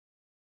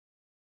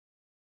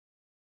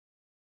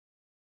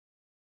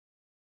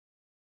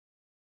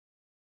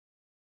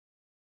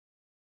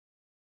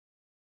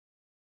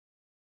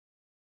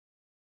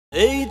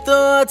এই তো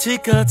আছি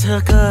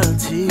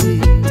কাছাকাছি,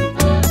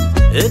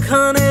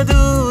 এখানে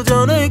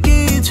দুজনে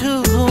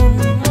কিছুক্ষণ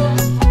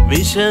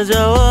মিশে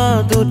যাওয়া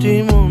দুটি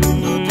মন,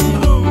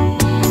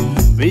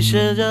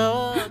 মিশে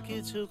যাওয়া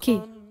কিছু। কি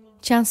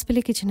চান্স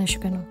পেলে কিচেনে আসো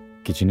কেন?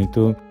 কিচেনে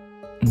তো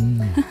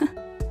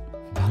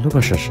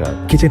ভালোবাসার স্বাদ।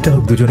 কিচেনটা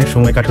হোক দুজনের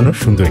সময় কাটানোর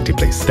সুন্দর একটি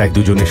প্লেস। তাই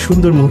দুজনের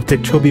সুন্দর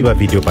মুহূর্তের ছবি বা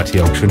ভিডিও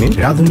পাঠিয়ে অংশ নিন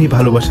রাঁধুনি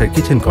ভালোবাসার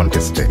কিচেন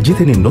কন্টেস্টে।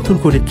 জিতে নিন নতুন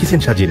করে কিচেন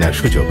সাজিয়ে নেওয়ার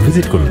সুযোগ।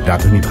 ভিজিট করুন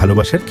রাঁধুনি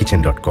ভালোবাসার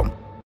কিচেন.com।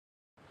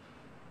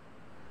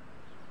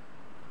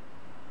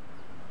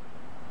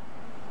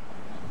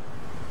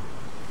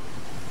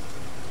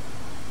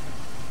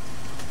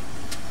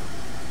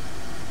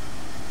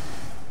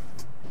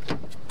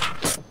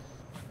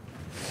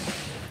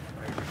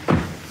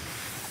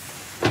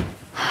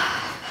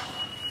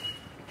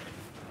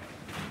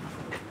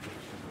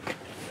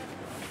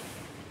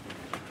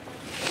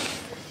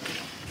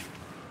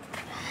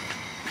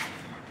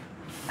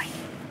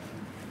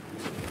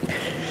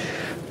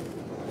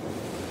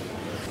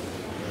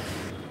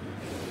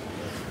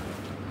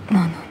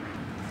 No.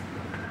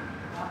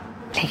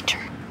 Later.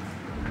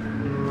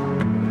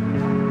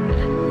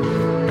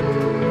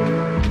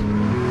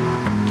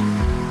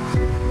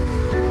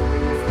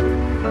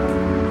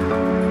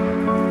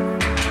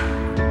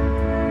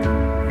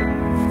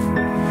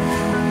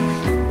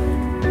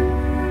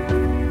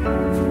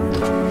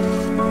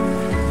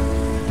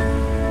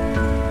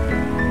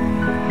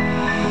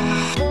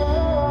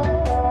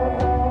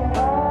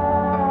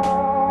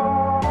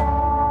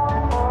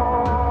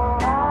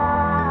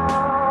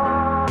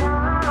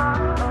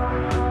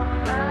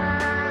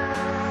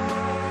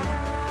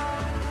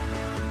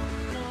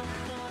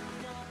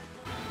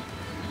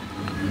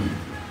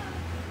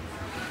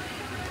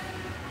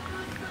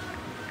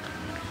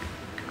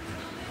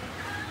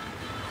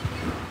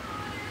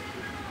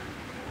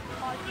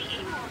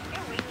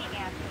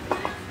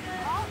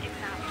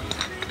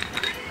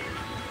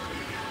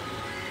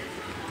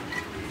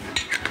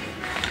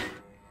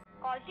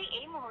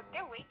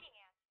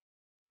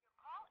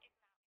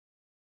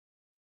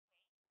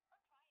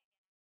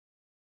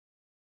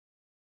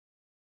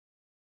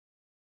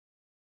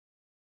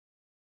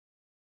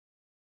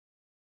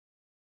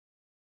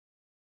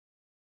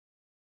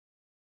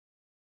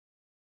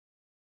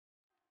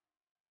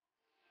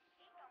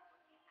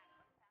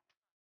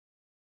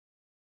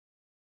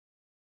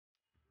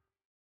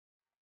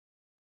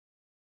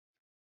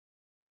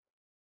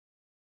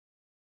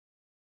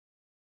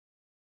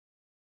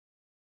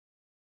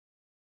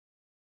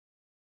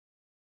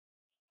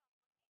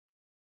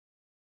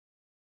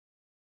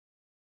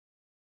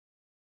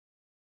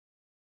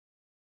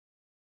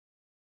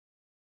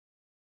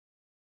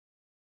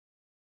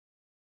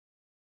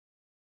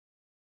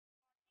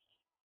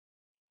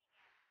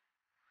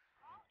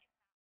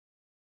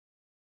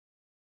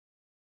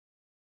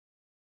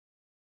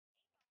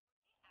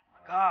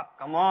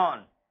 Come on.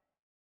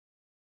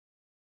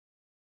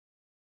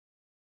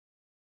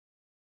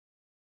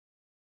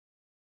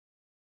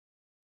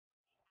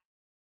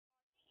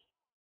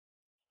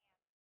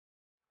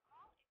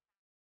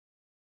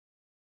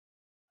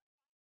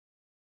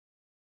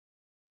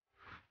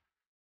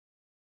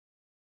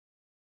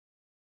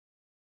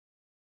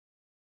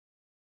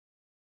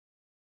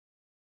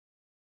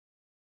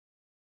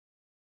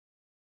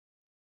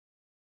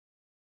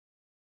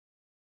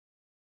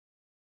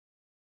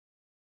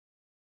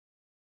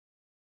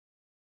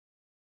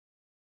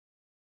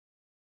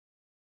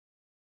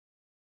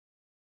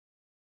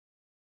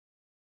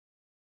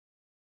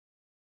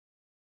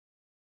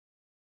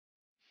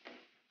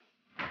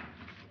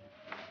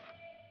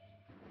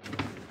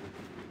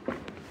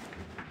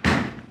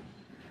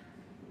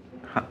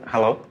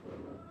 Hello?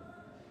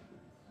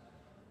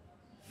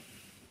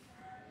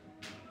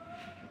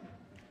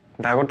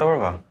 দেখা করতে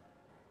পারবা?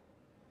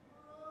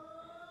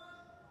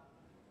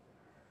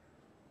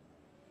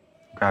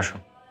 আসো।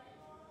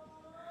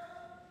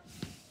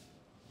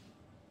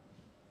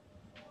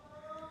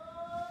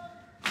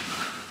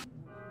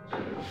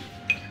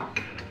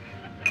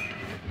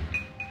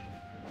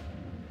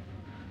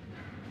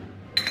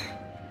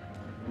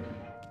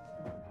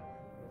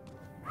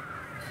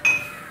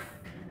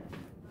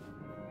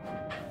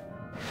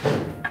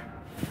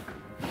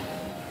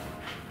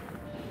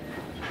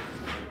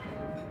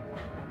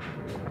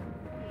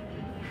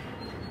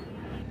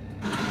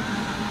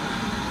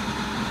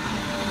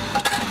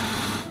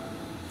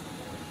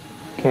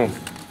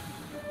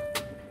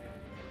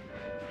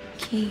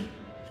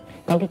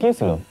 কালকে কি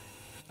ছিল?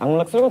 আঙুল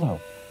লাগছিল কোথাও?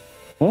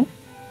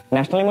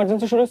 ন্যাশনাল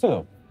ইমার্জেন্সি শুরু হয়েছিল?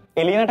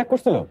 এলিয়েন অ্যাটাক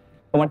করছিল?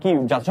 তোমার কি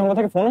জাতিসংঘ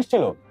থেকে ফোন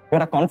আসছিল?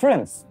 একটা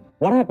conference?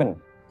 What happened?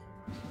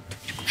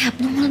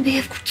 Abnormal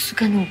behave করতেছো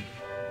কেন?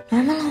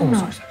 নরমাল হও না।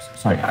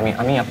 সরি,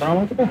 আমি আপনার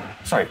মতো করব?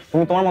 সরি,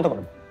 তুমি তোমার মতো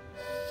করো।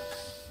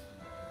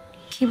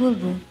 কি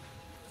বলবো?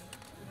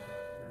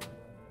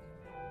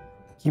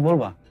 কি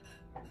বলবা?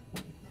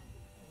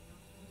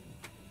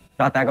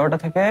 রাত 11টা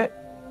থেকে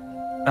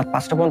রাত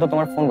 5টা পর্যন্ত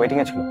তোমার ফোন ওয়েটিং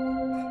এ ছিল।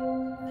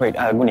 ওয়েট,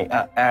 গুনি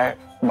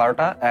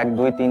 12টা 1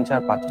 2 3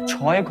 4 5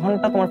 6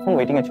 ঘন্টা তোমার ফোন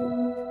ওয়েটিং এ ছিল।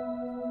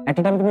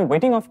 একটা টাইম তুমি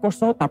ওয়েটিং অফ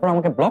করছো, তারপর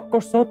আমাকে ব্লক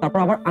করছো, তারপর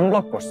আবার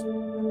আনব্লক করছো।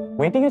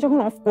 ওয়েটিং এ যখন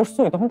অফ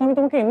করছো তখন তো আমি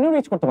তোমাকে এমনি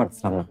রিচ করতে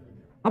পারছিলাম না,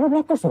 আবার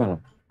ব্লক করছো কেন,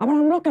 আবার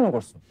আনব্লক কেন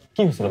করছো?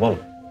 কি হয়েছিল বলো?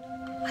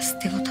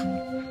 আস্তে কথা বল,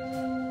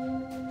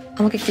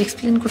 আমাকে একটু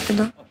এক্সপ্লেন করতে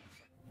দাও।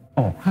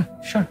 ও হ্যাঁ,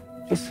 শিওর,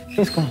 প্লিজ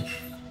প্লিজ কম।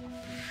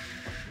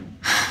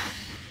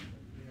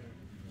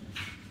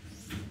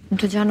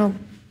 তো জানো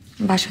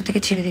বাসা থেকে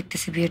ছেলে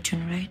দেখতেছে বিয়ের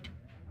জন্য, রাইট?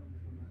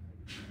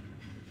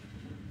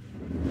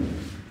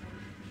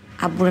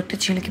 আব্বুর একটা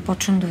ছেলেকে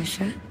পছন্দ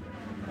হয়েছে,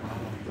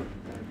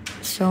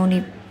 সো উনি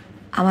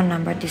আমার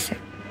নাম্বার দিছে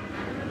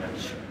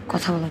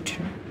কথা বলার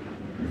জন্য।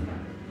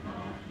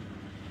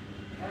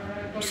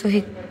 So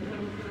he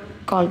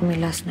called me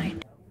last night.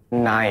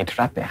 Night,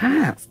 রাতে?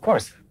 হ্যাঁ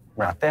অফকোর্স,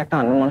 রাতে একটা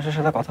আননোন মানুষের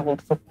সাথে কথা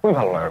বলতে তো খুবই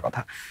ভালো লাগার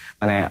কথা।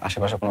 মানে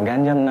আশেপাশে কোনো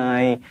গ্যাঞ্জাম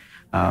নাই,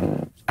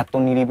 এত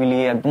নিরিবিলি,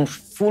 একদম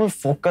ফুল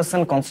ফোকাস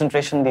এন্ড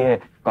কনসেন্ট্রেশন দিয়ে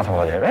কথা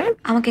বলা যায়, রাইট?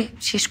 আমাকে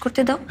শেষ করতে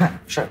দাও। হ্যাঁ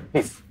sure,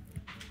 please.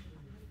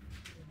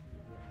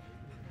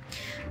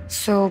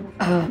 So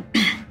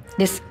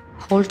this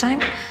whole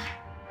time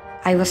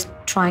I was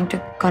trying to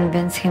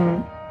convince him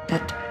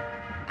that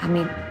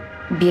আমি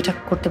বিয়েটা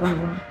করতে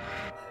পারবো না।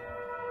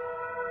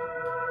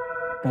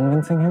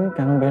 কনভিন্সিং হিম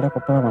কেন বিয়েটা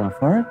করতে পারবো না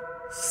ফর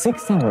 6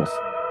 hours?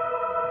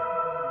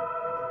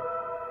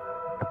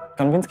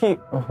 কনভিন্স কি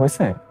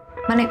হয়েছে?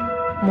 মানে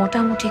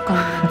মোটামুটি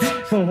কনভিন্স।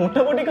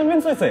 মোটামুটি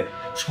কনভিন্স হয়েছে?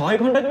 6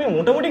 ঘন্টা তুমি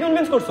মোটামুটি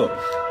কনভিন্স করছো?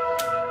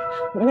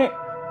 মানে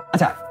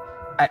আচ্ছা,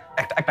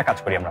 একটা কাজ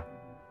করি আমরা,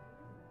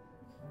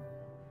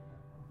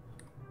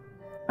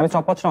 আমি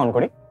স্টপওয়াচটা অন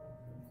করি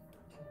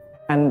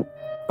এন্ড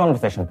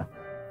কনভারসেশনটা।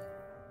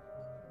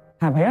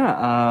 হ্যাঁ ভাইয়া,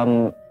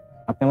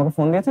 আপনি আমাকে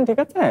ফোন দিয়েছেন, ঠিক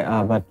আছে,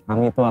 বাট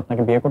আমি তো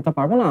আপনাকে বিয়ে করতে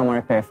পারবো না, আমার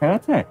একটা অ্যাফেয়ার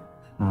আছে।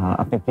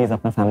 আপনি প্লিজ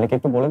আপনার ফ্যামিলিকে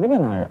একটু বলে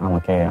দিবেন আর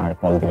আমাকে আর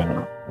কল দিবেন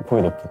না,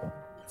 খুবই দুঃখিত।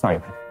 সরি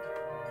ভাই।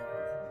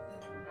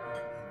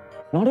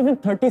 Not even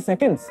 30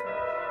 seconds।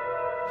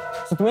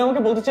 তুমি আমাকে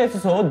বলতে চাইছো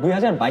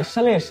 2022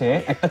 সালে এসে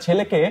একটা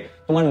ছেলেকে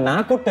তোমার না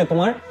করতে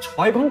তোমার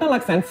 6 ঘন্টা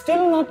লাগছে and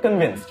still not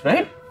convinced,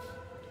 right?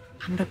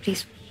 আমরা প্লিজ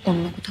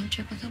অন্য কোথাও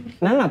যে কথা বলি।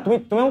 না না, তুমি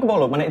আমাকে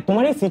বলো, মানে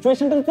তোমার এই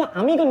সিচুয়েশনটাতে তো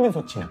আমি কনভিন্স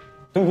হচ্ছি না।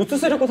 তুমি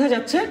বুঝতেছো এটা কোথায়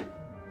যাচ্ছে?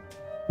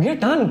 We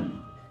are done.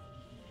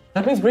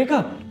 That means break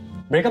up.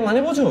 Break up মানে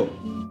বোঝো?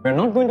 We are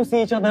not going to see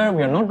each other.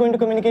 We are not going to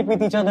communicate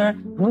with each other.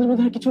 আমাদের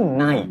মধ্যে আর কিছু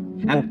নাই।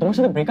 And তোমার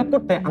সাথে break up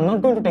করতে I'm not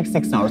going to take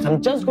 6 hours. I'm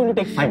just going to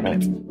take 5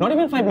 minutes. Not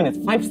even 5 minutes,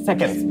 5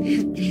 seconds.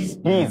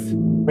 Please.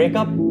 Break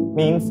up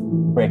means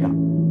break up.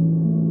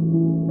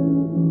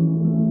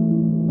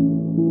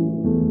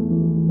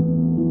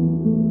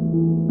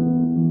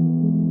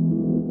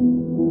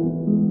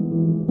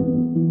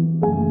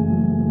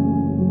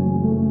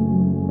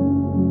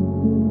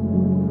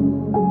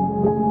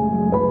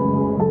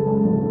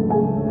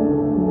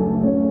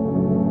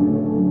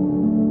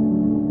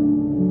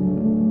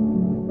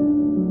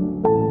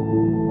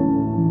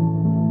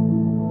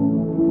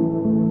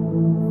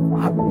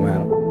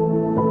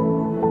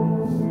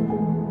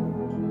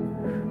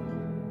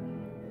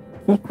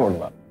 কি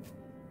করবা?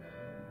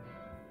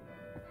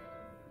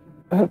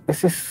 This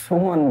is so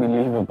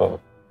unbelievable.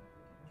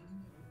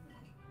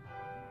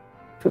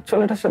 তো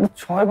ছেলেটার সাথে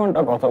 6 ঘন্টা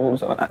কথা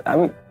বলছো,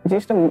 আমি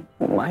জিনিসটা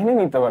মাইনে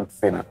নিতে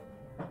পারছি না।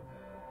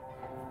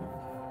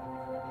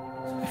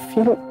 I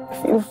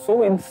feel so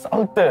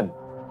insulted.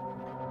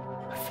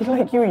 I feel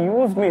like you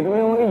used me. তুমি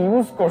আমাকে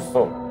ইউজ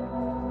করছো।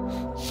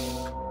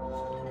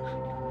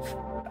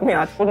 আমি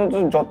আজ পর্যন্ত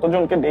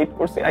যতজনকে ডেট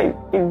করছি,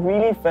 it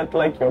really felt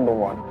like you're the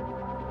one.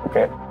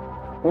 Okay?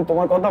 আমি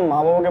তোমার কথা মা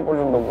বাবাকে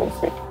পর্যন্ত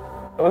বলছি।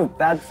 I was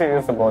that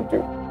serious about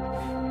you.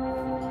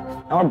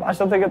 আমার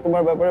বাসা থেকে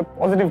তোমার ব্যাপারে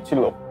পজিটিভ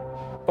ছিল,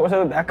 তোমার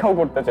সাথে দেখাও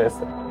করতে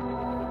চাইছে।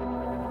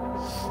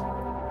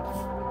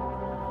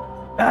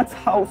 That's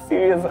how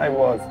serious I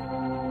was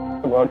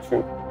about you.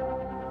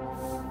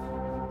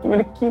 তুমি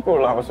কি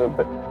করলে আমার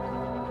সাথে?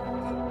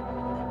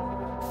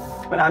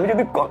 মানে আমি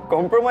যদি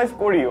কম্প্রোমাইজ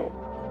করিও,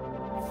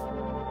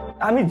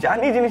 আমি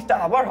জানি জিনিসটা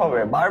আবার হবে,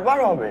 বারবার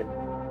হবে।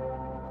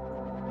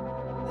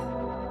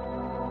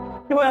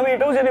 এবং আমি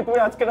এটাও জানি তুমি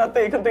আজকে রাতে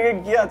এখান থেকে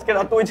গিয়ে আজকে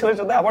রাতে ওই ছেলের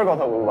সাথে আবার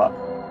কথা বলবা।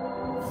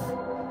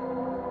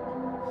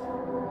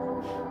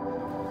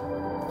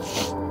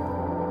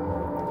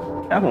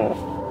 কেন?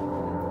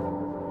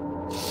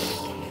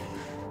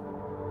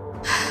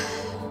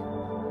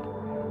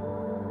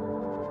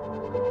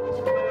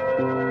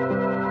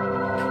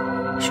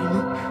 শোনো,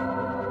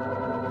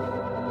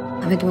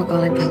 আমি তোমাকে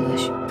অনেক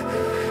ভালোবাসি,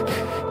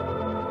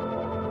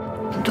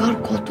 কিন্তু আর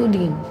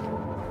কতদিন?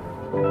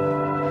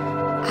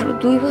 আরো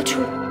 2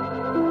 বছর?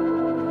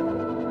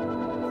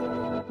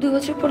 2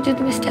 বছর পর যে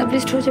তুমি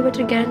এস্টাবলিশড হয়ে যাবে,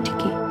 এটার গ্যারান্টি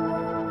কি?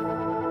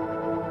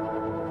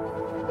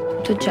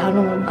 তো জানো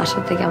আমার বাসা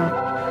থেকে আমার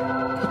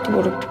কত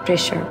বড় একটা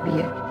প্রেশার,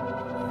 বিয়ে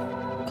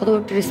কত বড়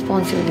একটা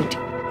responsibility.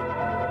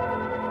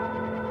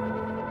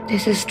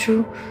 This is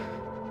true.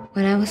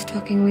 When I was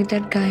talking with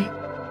that guy,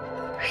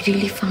 I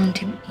really found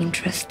him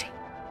interesting,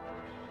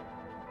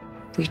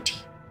 witty,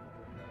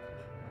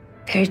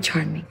 very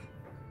charming.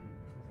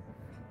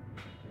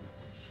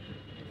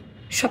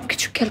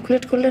 সবকিছু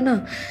ক্যালকুলেট করলে না,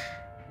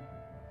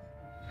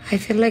 I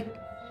feel like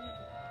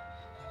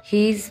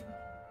He's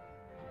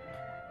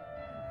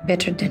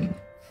better than you.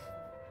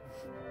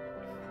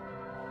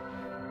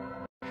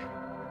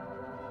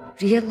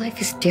 Real life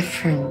is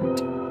different.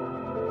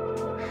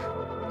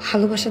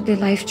 ভালোবাসা দিয়ে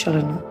life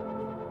চলে না।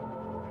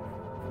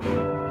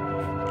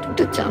 তুমি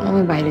তো জানো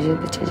আমি বাইরে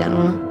যেতে চাই, জানো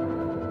না?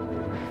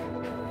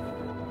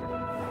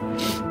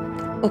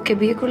 ওকে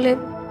বিয়ে করলে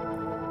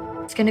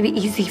it's gonna be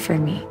easy for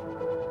me.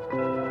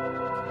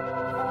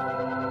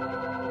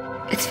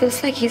 It feels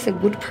like he's a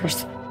good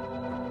person.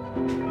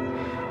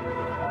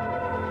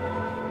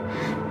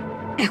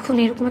 এখন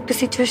এরকম একটা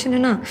সিচুয়েশনে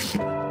না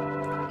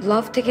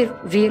লাভ থেকে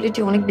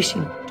রিয়েলিটি অনেক বেশি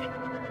important.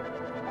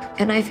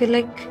 And I feel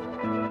like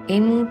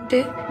এই মুহূর্তে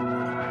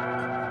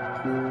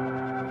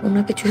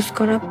ওনাকে চুজ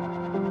করা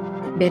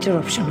বেটার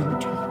অপশন আমার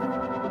জন্য।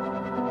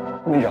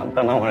 আমি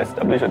জানতাম না আমার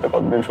এস্টাবলিশ হতে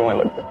কতদিন সময়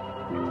লাগবে।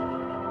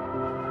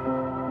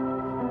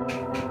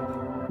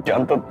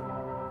 জানতো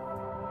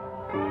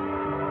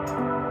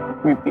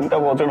তুমি 3টা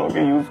বছর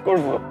ওকে ইউজ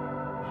করছো।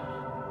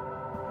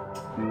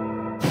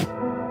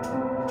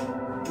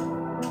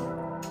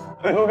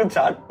 আমি ওকে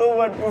ছাড়তেও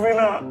পারতেছি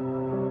না,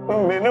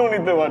 মেনেও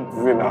নিতে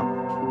পারতেছি না।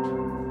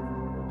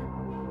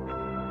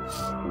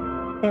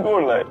 কি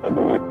করলা এটা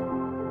তুমি?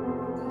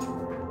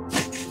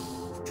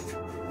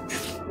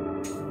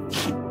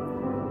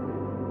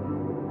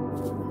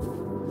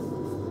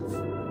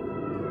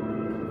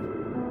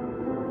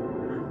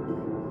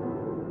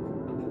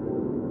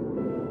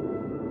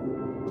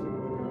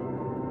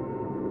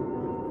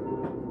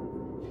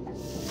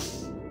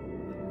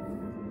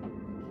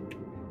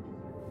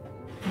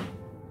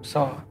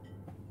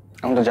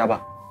 আমি তো যাবা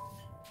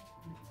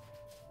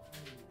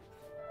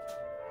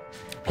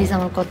প্লিজ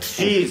আমার কথা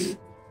please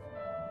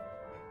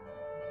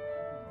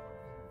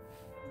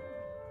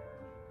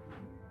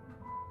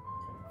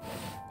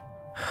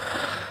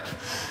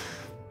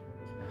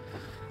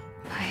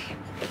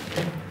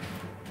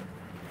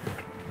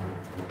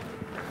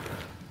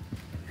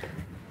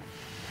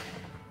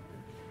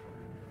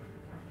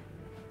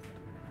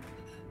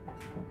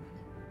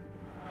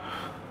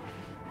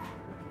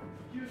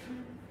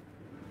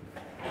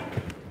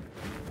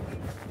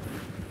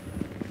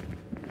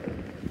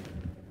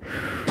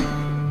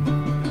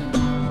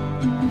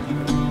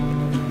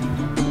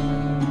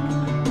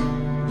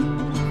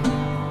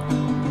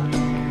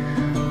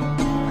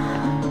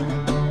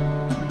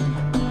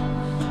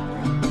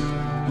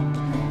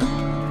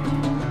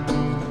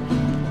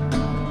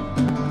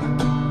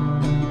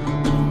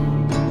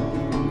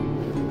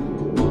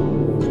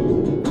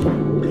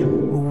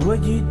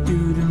What you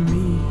do to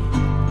me,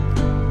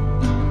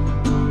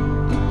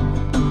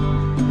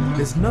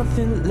 there's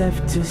nothing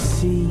left to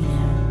see.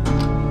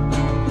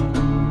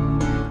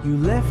 You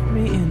left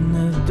me in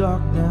the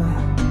dark now,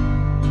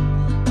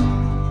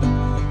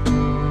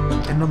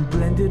 and I'm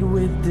blended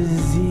with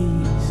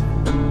disease.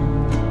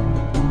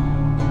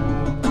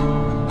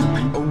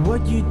 Oh,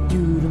 what you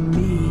do to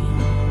me,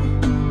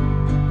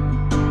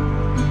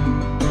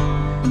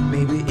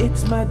 maybe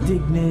it's my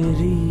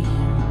dignity.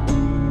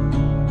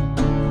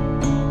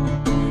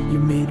 You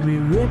made me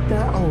rip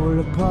that all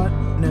apart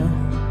now,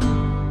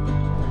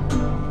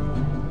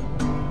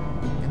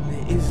 and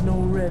there is no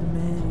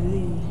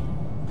remedy.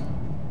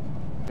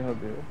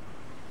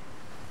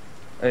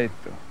 এই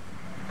তো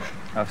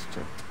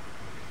আসছে,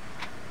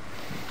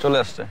 চলে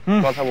আসছে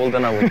কথা বলতে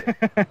না বলতে।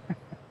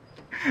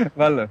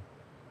 ভালো।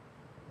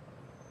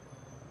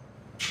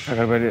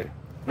 ঢাকার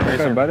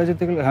বাইরে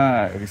যেতে গেলে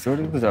হ্যাঁ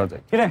রিসোর্টে তো যাওয়া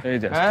যায়। এই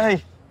যা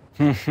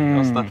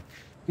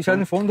তুই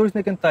সারাদিন ফোন ধরিস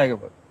না কেন? তাই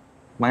একবার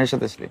মায়ের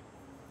সাথে ছিলি?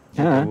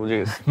 হ্যাঁ বুঝে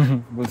গেছি।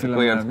 বলছিলাম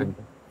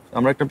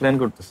আমরা একটা প্ল্যান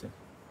করতেছি।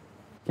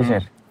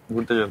 কিসের?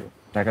 ঘুরতে যাবো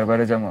ঢাকার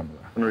বাইরে যাবো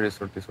আমরা, কোনো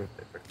রিসোর্ট টিসোর্ট।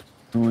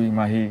 তুই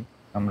মাহি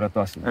আমরা তো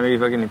আসি। আমি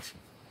রিফাকে নিচ্ছি।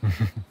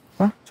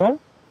 চল,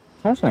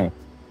 সমস্যা নেই।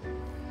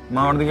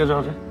 মা ওর দিকে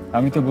যাওয়া যায়।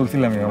 আমি তো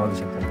বলছিলাম আমাদের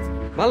সাথে।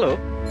 ভালো,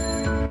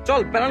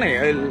 চল প্যারা নেই,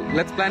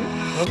 লেটস প্ল্যান।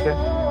 ওকে